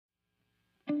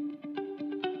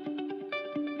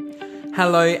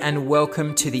Hello and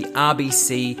welcome to the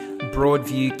RBC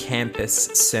Broadview Campus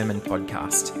Sermon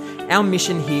Podcast. Our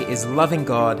mission here is loving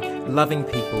God, loving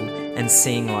people, and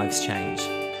seeing lives change.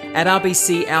 At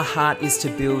RBC, our heart is to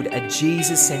build a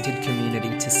Jesus-centered community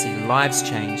to see lives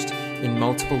changed in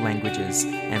multiple languages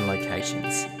and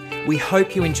locations. We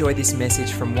hope you enjoy this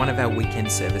message from one of our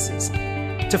weekend services.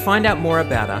 To find out more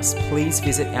about us, please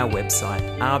visit our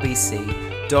website,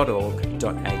 rbc.org.au.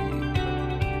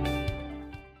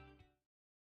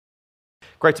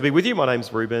 Great to be with you. My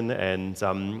name's Ruben, and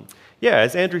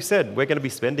as Andrew said, we're going to be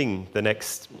spending the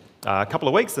next couple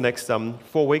of weeks, the next 4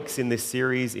 weeks in this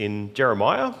series in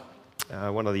Jeremiah,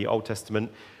 one of the Old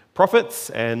Testament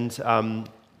prophets, and I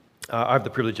have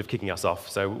the privilege of kicking us off.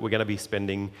 So we're going to be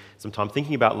spending some time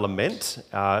thinking about lament.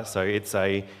 So it's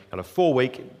a kind of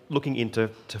 4-week looking into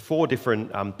 4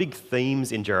 different big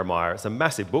themes in Jeremiah. It's a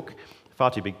massive book. Far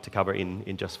too big to cover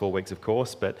in just 4 weeks, of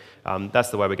course, but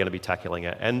that's the way we're going to be tackling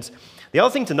it. And the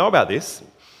other thing to know about this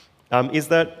is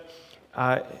that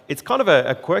it's kind of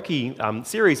a quirky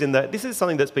series in that this is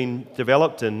something that's been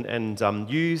developed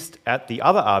and used at the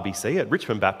other RBC, at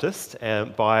Richmond Baptist,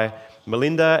 by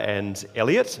Melinda and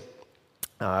Elliot,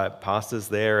 pastors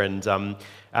there. And so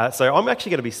I'm actually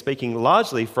going to be speaking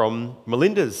largely from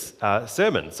Melinda's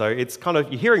sermon. So it's kind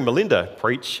of, you're hearing Melinda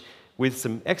preach with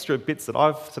some extra bits that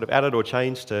I've sort of added or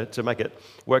changed to make it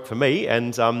work for me.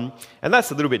 And that's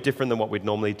a little bit different than what we'd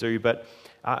normally do. But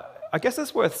I guess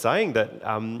it's worth saying that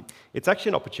it's actually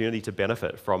an opportunity to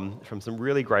benefit from some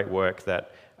really great work that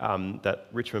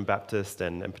Richmond Baptist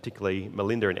and particularly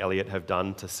Melinda and Elliot have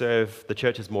done to serve the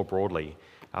churches more broadly.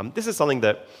 This is something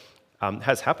that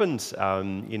has happened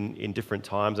in different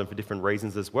times and for different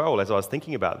reasons as well. As I was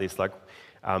thinking about this, like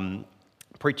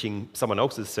preaching someone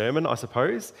else's sermon, I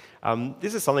suppose.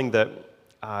 This is something that,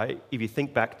 if you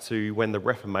think back to when the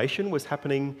Reformation was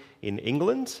happening in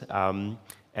England,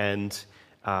 and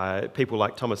people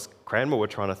like Thomas Cranmer were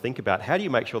trying to think about how do you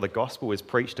make sure the gospel is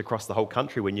preached across the whole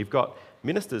country when you've got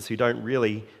ministers who don't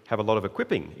really have a lot of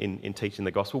equipping in teaching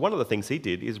the gospel. One of the things he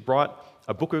did is write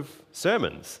a book of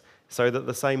sermons so that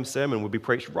the same sermon would be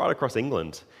preached right across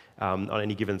England on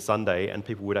any given Sunday, and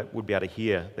people would be able to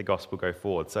hear the gospel go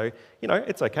forward. So,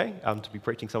 it's okay to be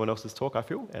preaching someone else's talk, I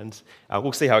feel, and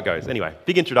we'll see how it goes. Anyway,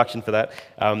 big introduction for that,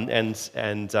 and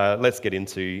let's get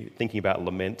into thinking about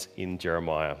lament in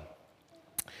Jeremiah.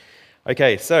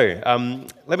 Okay, so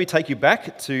let me take you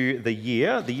back to the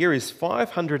year. The year is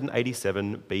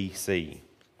 587 BC.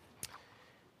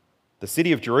 The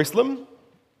city of Jerusalem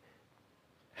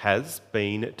has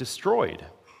been destroyed.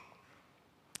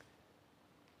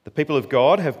 The people of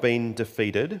God have been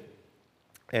defeated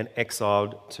and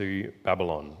exiled to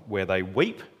Babylon, where they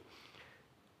weep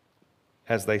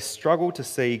as they struggle to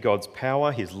see God's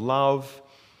power, His love,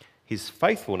 His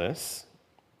faithfulness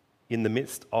in the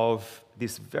midst of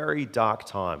this very dark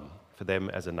time for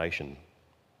them as a nation.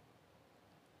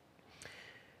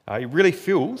 It really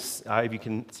feels, if you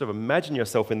can sort of imagine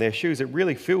yourself in their shoes, it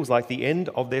really feels like the end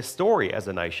of their story as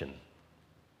a nation.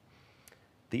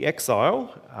 The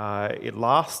exile, it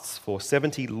lasts for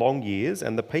 70 long years,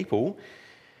 and the people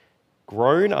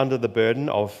groan under the burden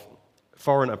of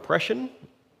foreign oppression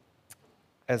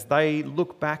as they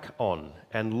look back on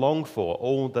and long for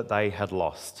all that they had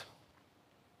lost.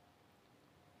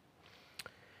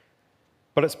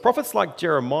 But it's prophets like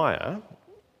Jeremiah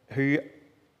who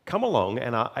come along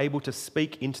and are able to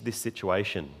speak into this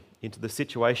situation, into the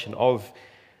situation of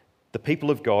the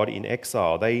people of God in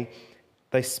exile. They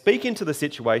speak into the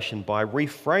situation by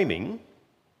reframing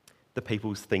the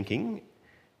people's thinking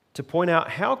to point out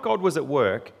how God was at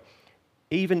work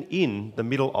even in the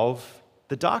middle of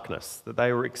the darkness that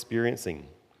they were experiencing.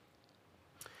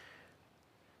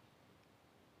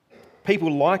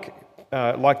 People like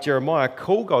Jeremiah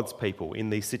call God's people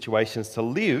in these situations to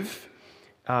live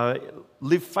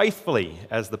faithfully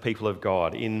as the people of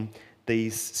God in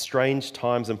these strange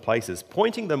times and places,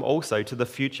 pointing them also to the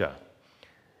future.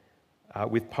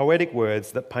 With poetic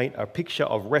words that paint a picture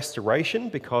of restoration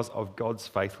because of God's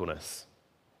faithfulness.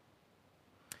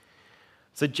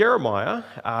 So Jeremiah,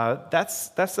 that's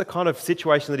the kind of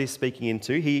situation that he's speaking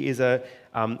into. He is a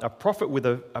prophet with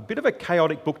a bit of a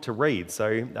chaotic book to read.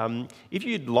 So if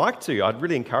you'd like to, I'd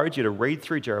really encourage you to read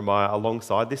through Jeremiah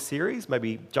alongside this series.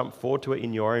 Maybe jump forward to it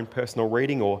in your own personal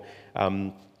reading or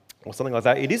something like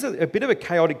that. It is a bit of a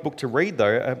chaotic book to read,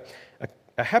 though,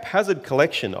 a haphazard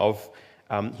collection of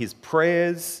his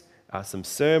prayers, some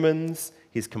sermons,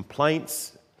 his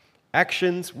complaints,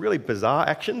 actions, really bizarre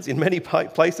actions in many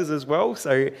places as well.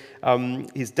 So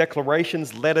his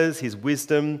declarations, letters, his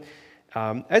wisdom.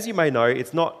 As you may know,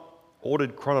 it's not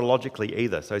ordered chronologically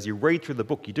either. So as you read through the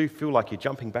book, you do feel like you're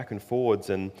jumping back and forwards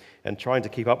and trying to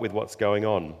keep up with what's going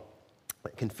on.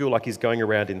 It can feel like he's going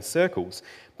around in circles.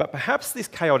 But perhaps this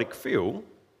chaotic feel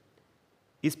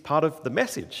is part of the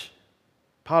message,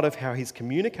 part of how he's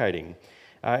communicating,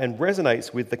 and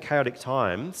resonates with the chaotic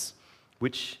times the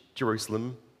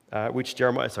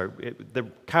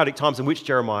chaotic times in which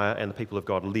Jeremiah and the people of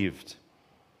God lived.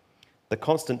 The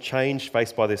constant change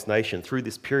faced by this nation through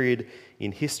this period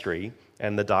in history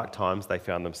and the dark times they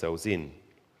found themselves in.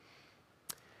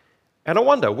 And I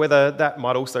wonder whether that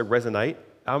might also resonate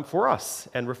for us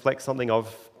and reflect something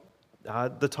of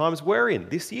the times we're in.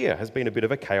 This year has been a bit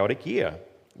of a chaotic year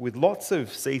with lots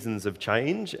of seasons of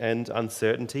change and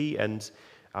uncertainty and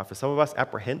for some of us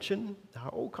apprehension,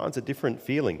 all kinds of different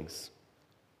feelings.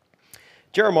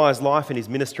 Jeremiah's life and his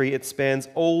ministry, it spans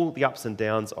all the ups and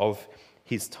downs of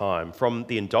his time, from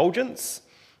the indulgence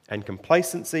and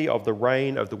complacency of the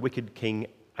reign of the wicked king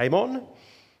Amon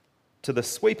to the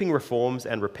sweeping reforms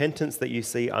and repentance that you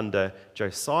see under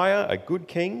Josiah, a good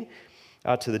king,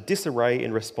 to the disarray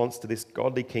in response to this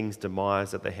godly king's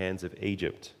demise at the hands of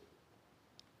Egypt,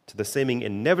 to the seeming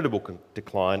inevitable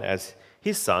decline as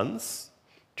his sons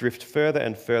drift further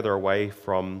and further away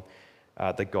from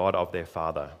the God of their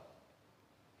father.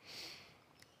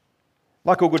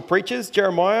 Like all good preachers,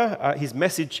 Jeremiah, his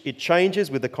message, it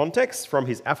changes with the context from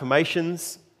his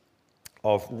affirmations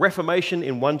of reformation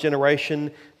in one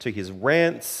generation to his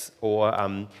rants, or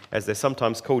as they're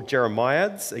sometimes called,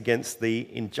 Jeremiads, against the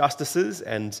injustices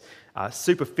and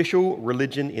superficial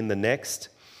religion in the next.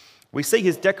 We see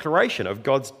his declaration of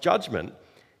God's judgment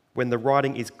when the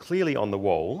writing is clearly on the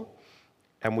wall,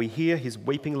 and we hear his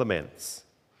weeping laments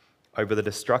over the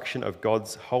destruction of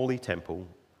God's holy temple,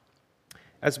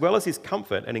 as well as his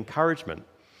comfort and encouragement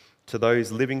to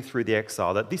those living through the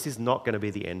exile that this is not going to be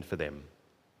the end for them.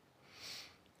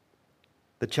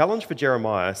 The challenge for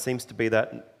Jeremiah seems to be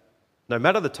that no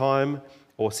matter the time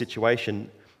or situation,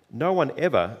 no one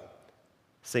ever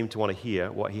seemed to want to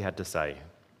hear what he had to say,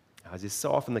 as is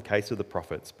so often the case with the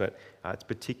prophets, but it's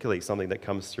particularly something that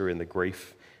comes through in the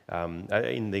grief,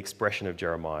 in the expression of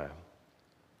Jeremiah.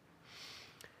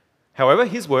 However,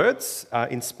 his words,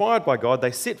 inspired by God,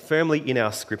 they sit firmly in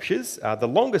our scriptures, the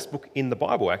longest book in the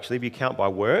Bible, actually, if you count by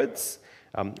words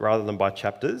rather than by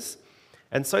chapters.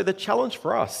 And so the challenge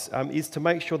for us is to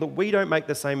make sure that we don't make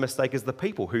the same mistake as the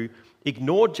people who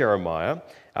ignored Jeremiah.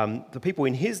 The people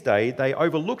in his day, they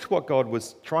overlooked what God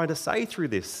was trying to say through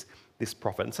this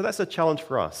prophet. And so that's a challenge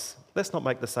for us. Let's not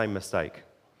make the same mistake.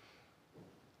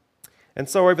 And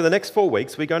so over the next 4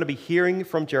 weeks, we're going to be hearing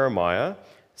from Jeremiah,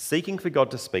 seeking for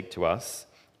God to speak to us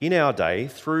in our day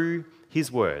through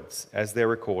his words as they're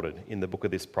recorded in the book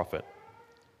of this prophet.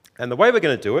 And the way we're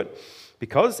going to do it,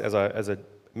 because as I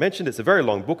mentioned, it's a very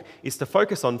long book, is to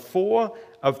focus on 4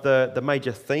 of the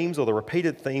major themes or the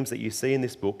repeated themes that you see in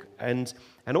this book, and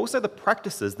also the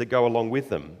practices that go along with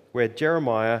them, where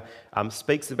Jeremiah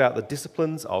speaks about the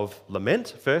disciplines of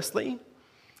lament, firstly,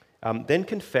 then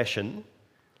confession,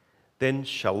 then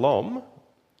shalom,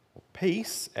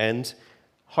 peace, and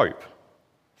hope,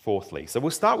 fourthly. So we'll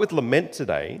start with lament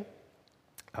today,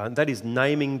 and that is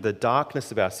naming the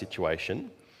darkness of our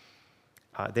situation.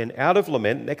 Then out of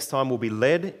lament, next time we'll be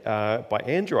led by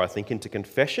Andrew, I think, into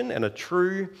confession and a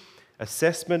true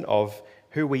assessment of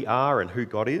who we are and who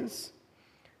God is.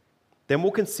 Then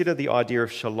we'll consider the idea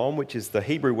of shalom, which is the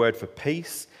Hebrew word for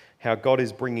peace, how God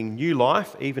is bringing new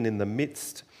life even in the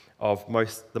midst of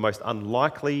the most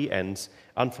unlikely and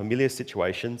unfamiliar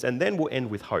situations. And then we'll end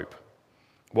with hope,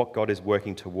 what God is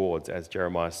working towards as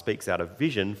Jeremiah speaks out of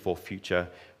vision for future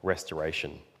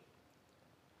restoration.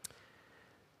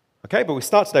 Okay, but we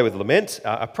start today with lament,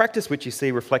 a practice which you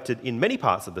see reflected in many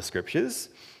parts of the scriptures,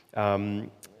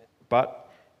 but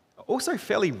also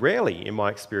fairly rarely, in my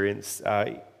experience,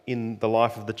 in the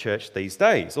life of the church these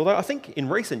days. Although I think in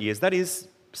recent years that is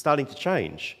starting to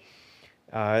change.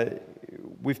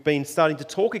 We've been starting to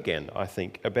talk again, I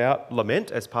think, about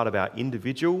lament as part of our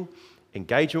individual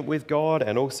engagement with God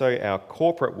and also our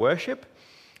corporate worship,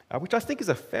 which I think is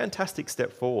a fantastic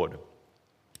step forward,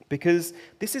 because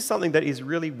this is something that is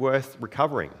really worth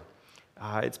recovering.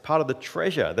 It's part of the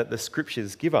treasure that the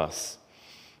scriptures give us,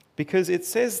 because it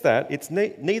says that it's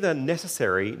neither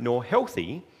necessary nor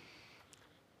healthy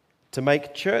to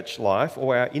make church life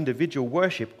or our individual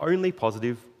worship only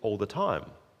positive all the time.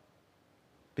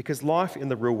 Because life in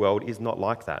the real world is not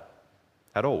like that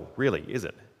at all, really, is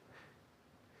it?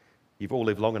 You've all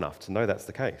lived long enough to know that's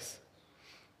the case.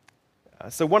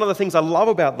 So one of the things I love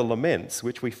about the laments,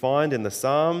 which we find in the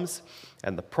Psalms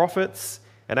and the prophets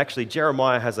and actually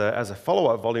Jeremiah has a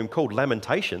follow-up volume called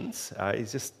Lamentations,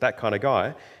 he's just that kind of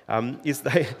guy, is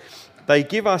they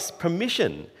give us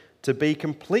permission to be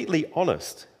completely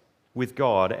honest with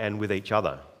God and with each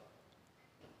other.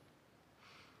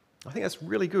 I think that's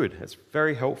really good. It's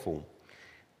very helpful.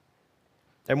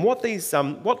 And what these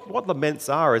what laments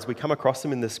are, as we come across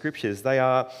them in the scriptures, they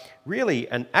are really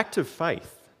an act of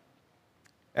faith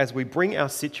as we bring our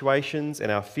situations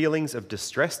and our feelings of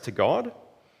distress to God,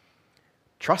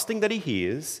 trusting that He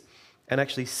hears and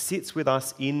actually sits with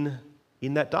us in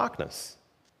that darkness.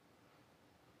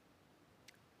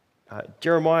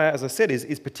 Jeremiah, as I said,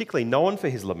 is particularly known for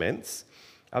his laments.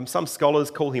 Some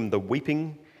scholars call him the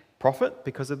weeping prophet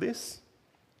because of this.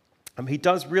 He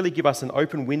does really give us an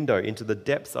open window into the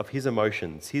depths of his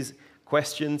emotions, his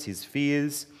questions, his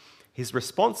fears, his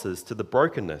responses to the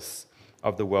brokenness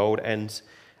of the world and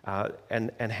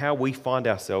how we find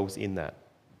ourselves in that.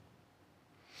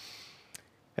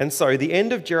 And so the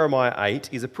end of Jeremiah 8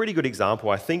 is a pretty good example,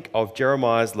 I think, of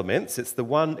Jeremiah's laments. It's the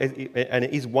one, and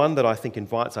it is one that I think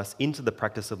invites us into the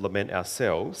practice of lament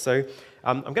ourselves. So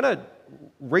I'm going to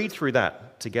read through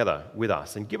that together with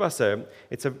us and give us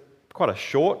quite a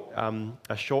short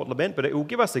lament, but it will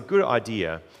give us a good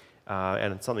idea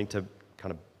and something to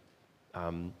kind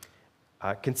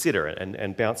of consider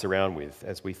and bounce around with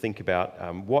as we think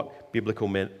about what biblical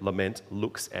lament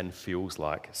looks and feels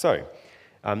like. So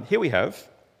here we have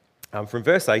from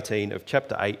verse 18 of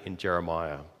chapter 8 in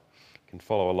Jeremiah. You can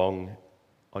follow along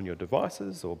on your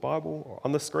devices or Bible or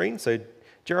on the screen. So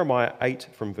Jeremiah 8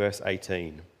 from verse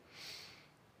 18.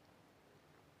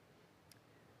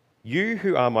 You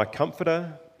who are my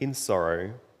comforter in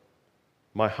sorrow,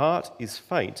 my heart is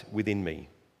faint within me.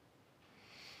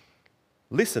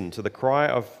 Listen to the cry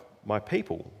of my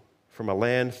people from a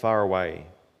land far away.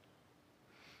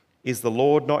 Is the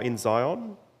Lord not in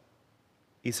Zion?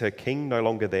 Is her king no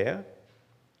longer there?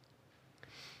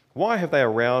 Why have they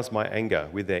aroused my anger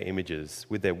with their images,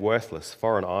 with their worthless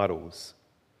foreign idols?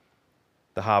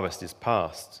 The harvest is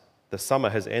past, the summer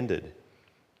has ended,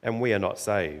 and we are not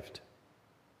saved.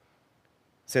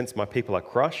 Since my people are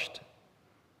crushed,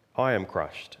 I am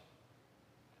crushed.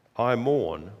 I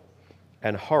mourn,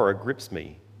 and horror grips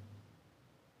me.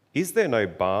 Is there no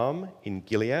balm in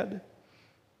Gilead?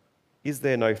 Is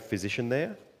there no physician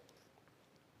there?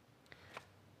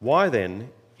 Why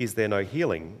then is there no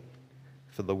healing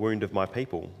for the wound of my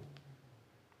people?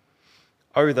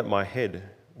 Oh, that my head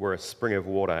were a spring of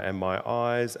water and my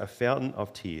eyes a fountain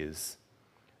of tears.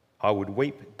 I would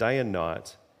weep day and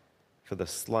night for the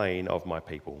slain of my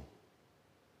people.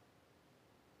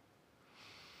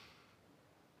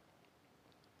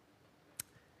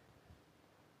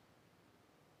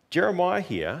 Jeremiah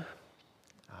here,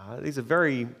 these are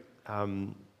very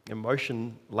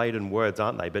emotion-laden words,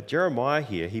 aren't they? But Jeremiah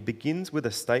here, he begins with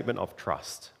a statement of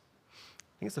trust.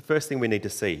 I think it's the first thing we need to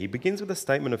see. He begins with a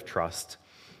statement of trust,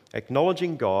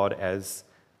 acknowledging God as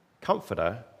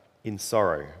comforter in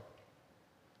sorrow.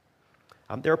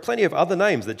 There are plenty of other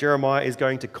names that Jeremiah is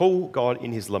going to call God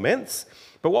in his laments,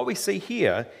 but what we see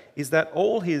here is that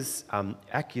all his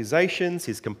accusations,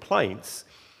 his complaints,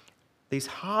 these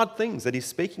hard things that he's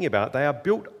speaking about, they are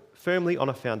built firmly on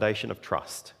a foundation of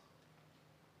trust.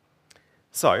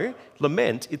 So,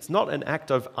 lament, it's not an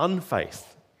act of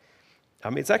unfaith.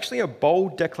 It's actually a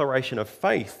bold declaration of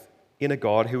faith in a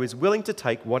God who is willing to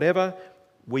take whatever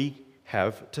we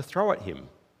have to throw at him.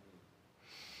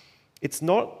 It's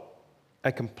not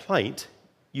a complaint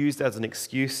used as an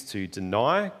excuse to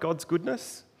deny God's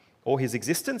goodness or his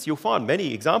existence. You'll find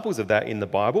many examples of that in the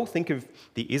Bible. Think of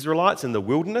the Israelites in the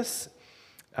wilderness.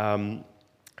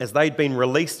 As they'd been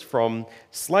released from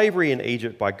slavery in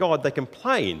Egypt by God, they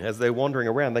complain as they're wandering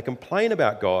around. They complain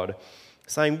about God,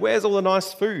 saying, where's all the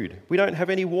nice food? We don't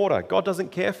have any water. God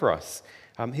doesn't care for us.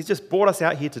 He's just brought us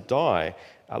out here to die.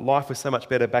 Life was so much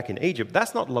better back in Egypt.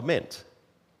 That's not lament.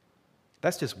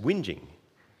 That's just whinging.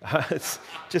 It's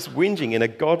just whinging in a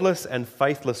godless and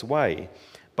faithless way.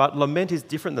 But lament is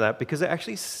different than that because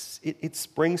it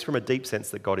springs from a deep sense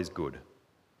that God is good.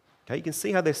 Okay, you can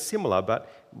see how they're similar, but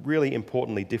really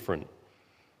importantly different.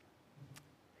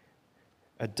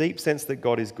 A deep sense that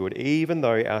God is good, even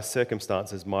though our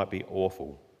circumstances might be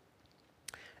awful.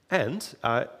 And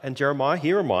Jeremiah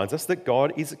here reminds us that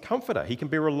God is a comforter. He can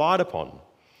be relied upon.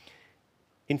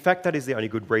 In fact, that is the only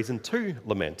good reason to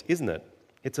lament, isn't it?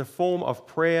 It's a form of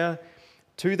prayer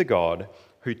to the God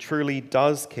who truly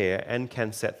does care and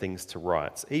can set things to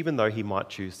rights, even though he might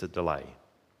choose to delay.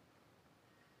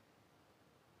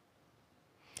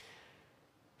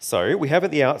 So we have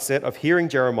at the outset of hearing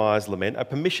Jeremiah's lament a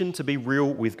permission to be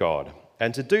real with God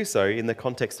and to do so in the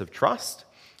context of trust,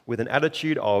 with an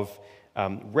attitude of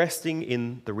resting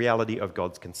in the reality of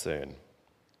God's concern.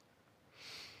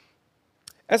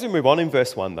 As we move on in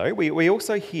verse 1, though, we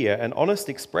also hear an honest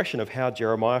expression of how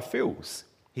Jeremiah feels.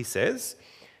 He says,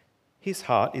 his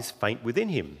heart is faint within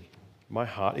him. My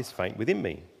heart is faint within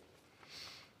me.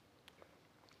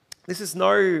 This is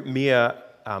no mere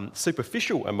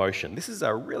superficial emotion. This is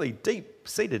a really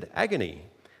deep-seated agony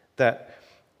that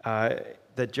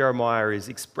Jeremiah is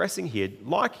expressing here,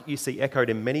 like you see echoed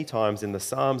in many times in the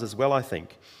Psalms as well, I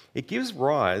think. It gives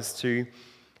rise to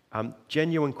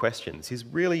genuine questions. He's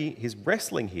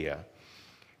wrestling here,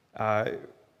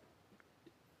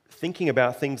 thinking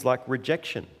about things like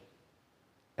rejection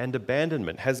and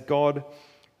abandonment. Has God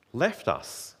left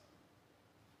us?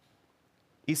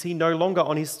 Is he no longer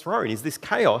on his throne? Is this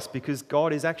chaos because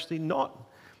God is actually not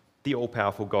the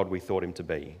all-powerful God we thought him to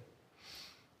be?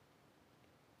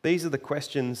 These are the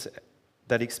questions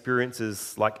that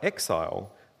experiences like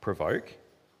exile provoke,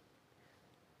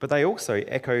 but they also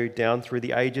echo down through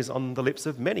the ages on the lips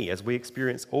of many as we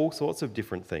experience all sorts of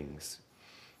different things.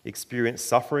 Experience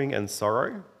suffering and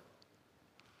sorrow,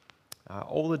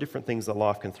 all the different things that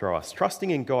life can throw us.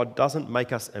 Trusting in God doesn't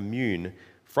make us immune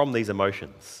from these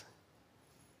emotions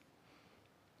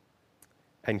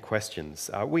and questions.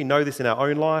 We know this in our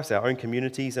own lives, our own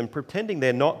communities, and pretending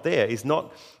they're not there is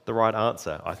not the right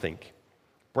answer, I think.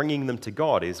 Bringing them to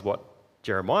God is what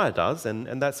Jeremiah does,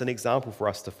 and that's an example for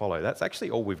us to follow. That's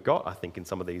actually all we've got, I think, in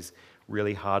some of these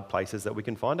really hard places that we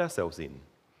can find ourselves in.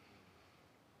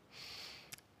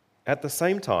 At the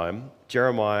same time,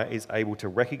 Jeremiah is able to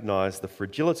recognize the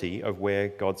fragility of where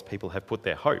God's people have put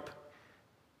their hope.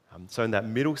 So in that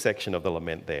middle section of the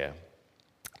lament there,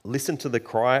 listen to the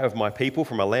cry of my people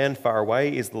from a land far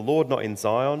away. Is the Lord not in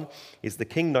Zion? Is the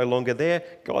king no longer there?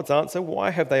 God's answer, why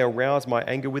have they aroused my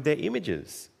anger with their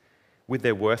images, with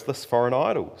their worthless foreign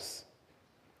idols?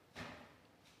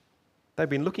 They've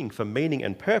been looking for meaning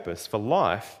and purpose for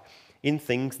life in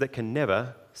things that can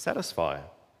never satisfy.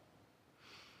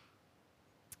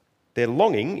 Their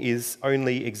longing is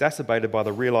only exacerbated by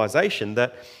the realization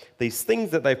that these things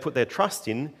that they put their trust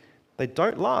in, they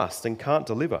don't last and can't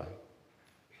deliver.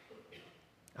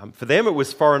 For them, it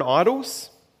was foreign idols.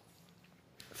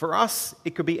 For us,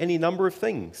 it could be any number of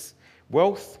things: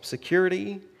 wealth,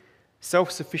 security,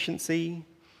 self-sufficiency,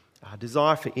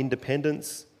 desire for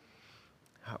independence.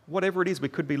 Whatever it is, we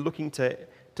could be looking to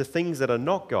things that are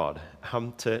not God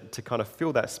to kind of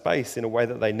fill that space in a way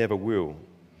that they never will.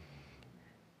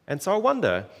 And so I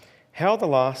wonder how the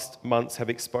last months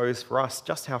have exposed for us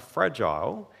just how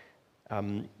fragile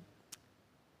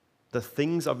the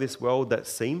things of this world that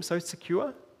seem so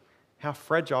secure, how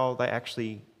fragile they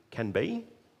actually can be.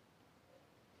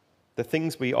 The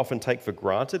things we often take for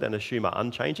granted and assume are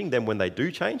unchanging, then when they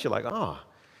do change, you're like,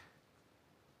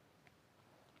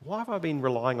 why have I been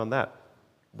relying on that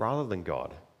rather than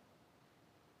God?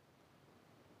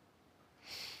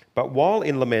 But while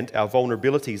in lament our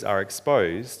vulnerabilities are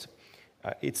exposed,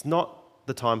 it's not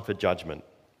the time for judgment.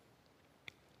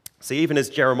 See, even as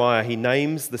Jeremiah, he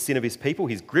names the sin of his people,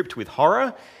 he's gripped with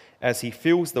horror as he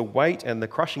feels the weight and the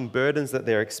crushing burdens that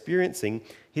they're experiencing.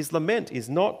 His lament is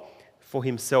not for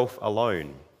himself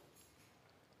alone.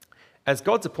 As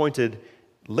God's appointed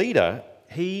leader,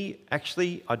 he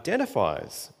actually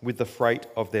identifies with the freight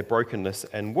of their brokenness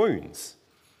and wounds.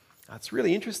 It's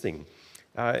really interesting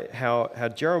how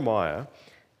Jeremiah,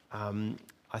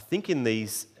 I think in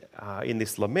this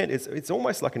lament, it's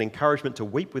almost like an encouragement to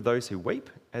weep with those who weep,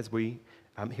 as we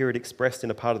hear it expressed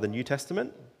in a part of the New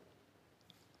Testament.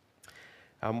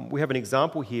 We have an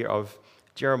example here of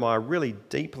Jeremiah really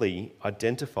deeply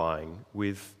identifying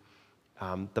with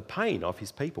the pain of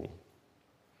his people.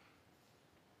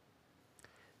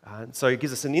 So it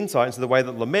gives us an insight into the way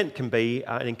that lament can be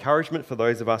an encouragement for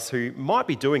those of us who might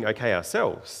be doing okay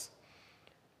ourselves,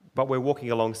 but we're walking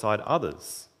alongside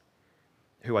others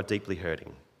who are deeply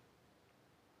hurting,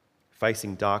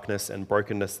 facing darkness and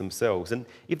brokenness themselves. And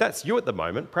if that's you at the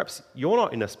moment, perhaps you're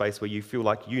not in a space where you feel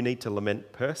like you need to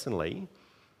lament personally,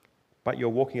 but you're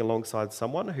walking alongside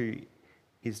someone who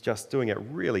is just doing it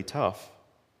really tough.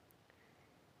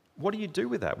 What do you do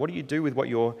with that? What do you do with what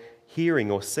you're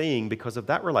hearing or seeing because of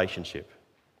that relationship?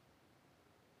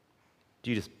 Do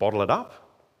you just bottle it up?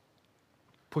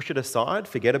 Push it aside?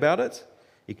 Forget about it?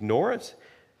 Ignore it?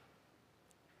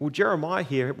 Well, Jeremiah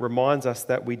here reminds us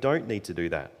that we don't need to do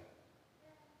that.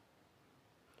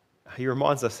 He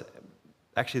reminds us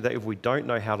actually that if we don't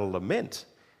know how to lament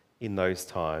in those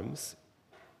times,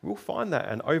 we'll find that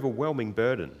an overwhelming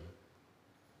burden.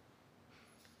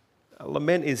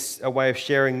 Lament is a way of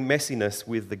sharing messiness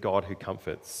with the God who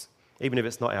comforts. Even if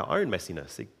it's not our own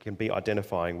messiness, it can be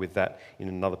identifying with that in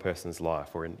another person's life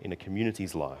or in a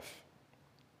community's life.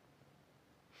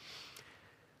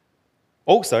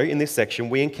 Also, in this section,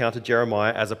 we encounter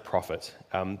Jeremiah as a prophet,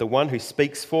 the one who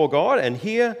speaks for God. And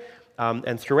here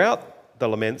and throughout the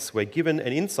laments, we're given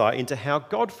an insight into how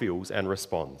God feels and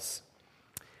responds.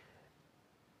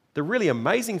 The really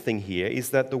amazing thing here is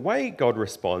that the way God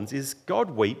responds is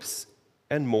God weeps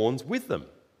and mourns with them.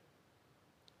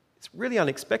 It's really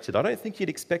unexpected. I don't think you'd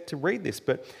expect to read this,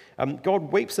 but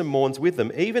God weeps and mourns with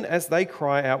them. Even as they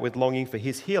cry out with longing for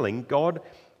his healing, God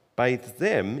bathes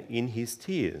them in his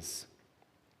tears.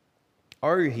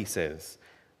 Oh, he says,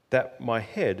 that my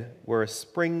head were a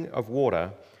spring of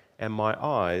water and my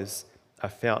eyes a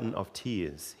fountain of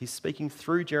tears. He's speaking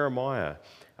through Jeremiah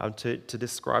to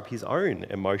describe his own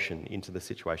emotion into the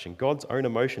situation, God's own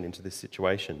emotion into this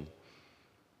situation.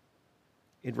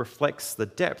 It reflects the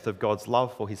depth of God's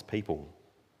love for his people.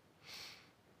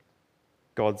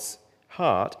 God's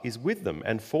heart is with them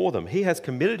and for them. He has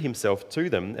committed himself to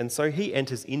them, and so he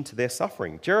enters into their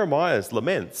suffering. Jeremiah's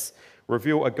laments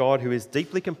reveal a God who is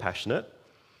deeply compassionate,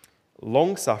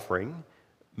 long-suffering,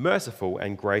 merciful,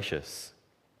 and gracious.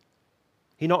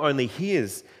 He not only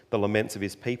hears the laments of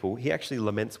his people, he actually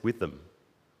laments with them.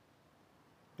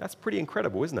 That's pretty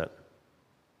incredible, isn't it?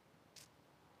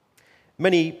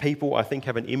 Many people, I think,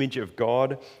 have an image of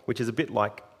God which is a bit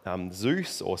like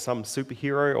Zeus or some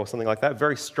superhero or something like that,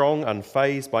 very strong,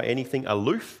 unfazed by anything,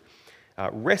 aloof,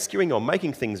 rescuing or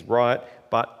making things right,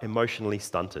 but emotionally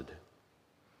stunted.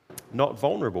 Not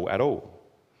vulnerable at all.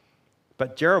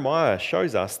 But Jeremiah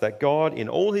shows us that God, in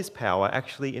all his power,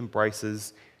 actually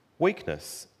embraces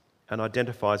weakness and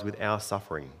identifies with our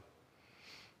suffering,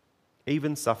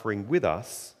 even suffering with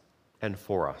us and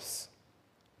for us.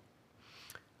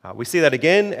 We see that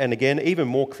again and again, even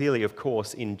more clearly, of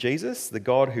course, in Jesus, the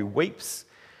God who weeps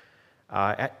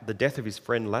at the death of his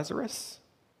friend Lazarus,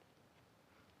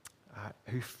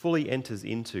 who fully enters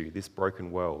into this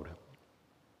broken world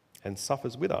and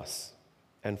suffers with us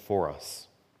and for us.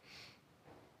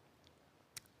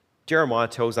 Jeremiah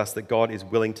tells us that God is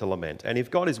willing to lament. And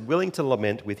if God is willing to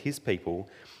lament with his people,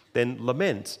 then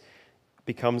lament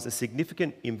becomes a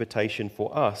significant invitation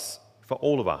for us, for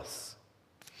all of us.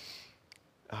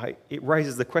 It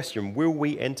raises the question, will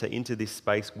we enter into this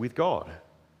space with God?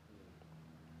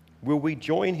 Will we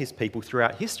join his people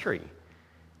throughout history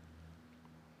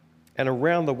and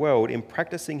around the world in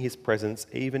practicing his presence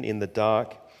even in the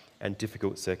dark and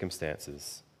difficult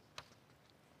circumstances?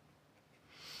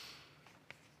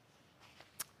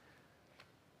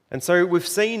 And so we've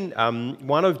seen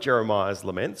one of Jeremiah's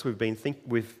laments. We've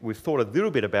thought a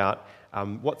little bit about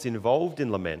what's involved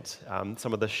in lament,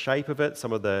 some of the shape of it,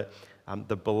 some of the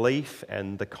belief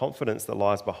and the confidence that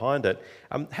lies behind it.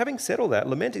 Having said all that,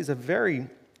 lament is a very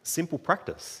simple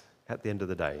practice at the end of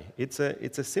the day. It's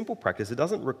a simple practice. It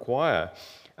doesn't require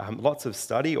lots of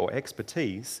study or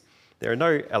expertise. There are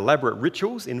no elaborate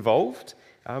rituals involved,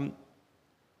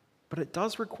 but it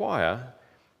does require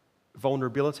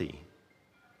vulnerability.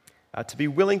 To be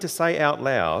willing to say out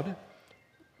loud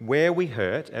where we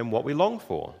hurt and what we long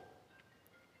for.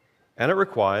 And it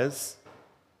requires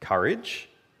courage,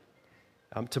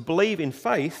 to believe in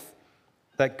faith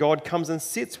that God comes and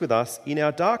sits with us in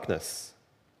our darkness.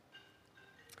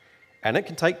 And it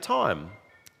can take time.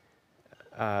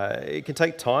 It can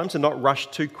take time to not rush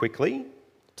too quickly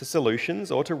to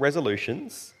solutions or to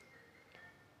resolutions,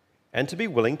 and to be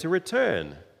willing to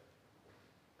return.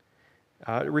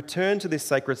 Return to this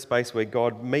sacred space where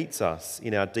God meets us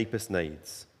in our deepest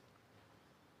needs.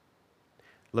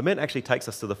 Lament actually takes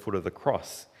us to the foot of the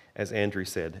cross, as Andrew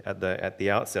said at the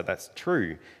outset. That's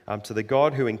true. To the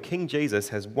God who in King Jesus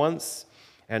has once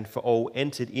and for all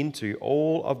entered into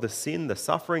all of the sin, the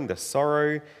suffering, the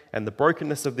sorrow, and the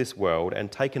brokenness of this world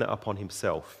and taken it upon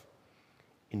himself,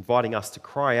 inviting us to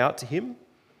cry out to him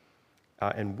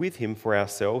and with him for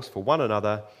ourselves, for one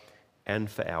another, and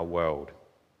for our world.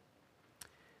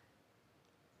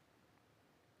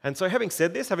 And so having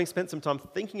said this, having spent some time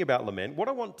thinking about lament, what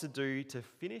I want to do to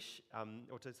finish,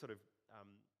 or to sort of...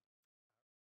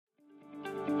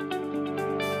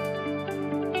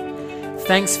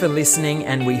 Thanks for listening,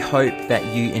 and we hope that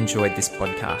you enjoyed this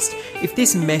podcast. If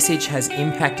this message has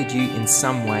impacted you in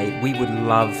some way, we would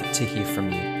love to hear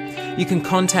from you. You can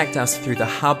contact us through the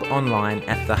Hub online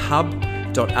at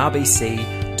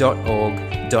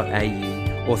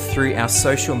thehub.rbc.org.au or through our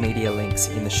social media links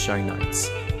in the show notes.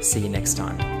 See you next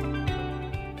time.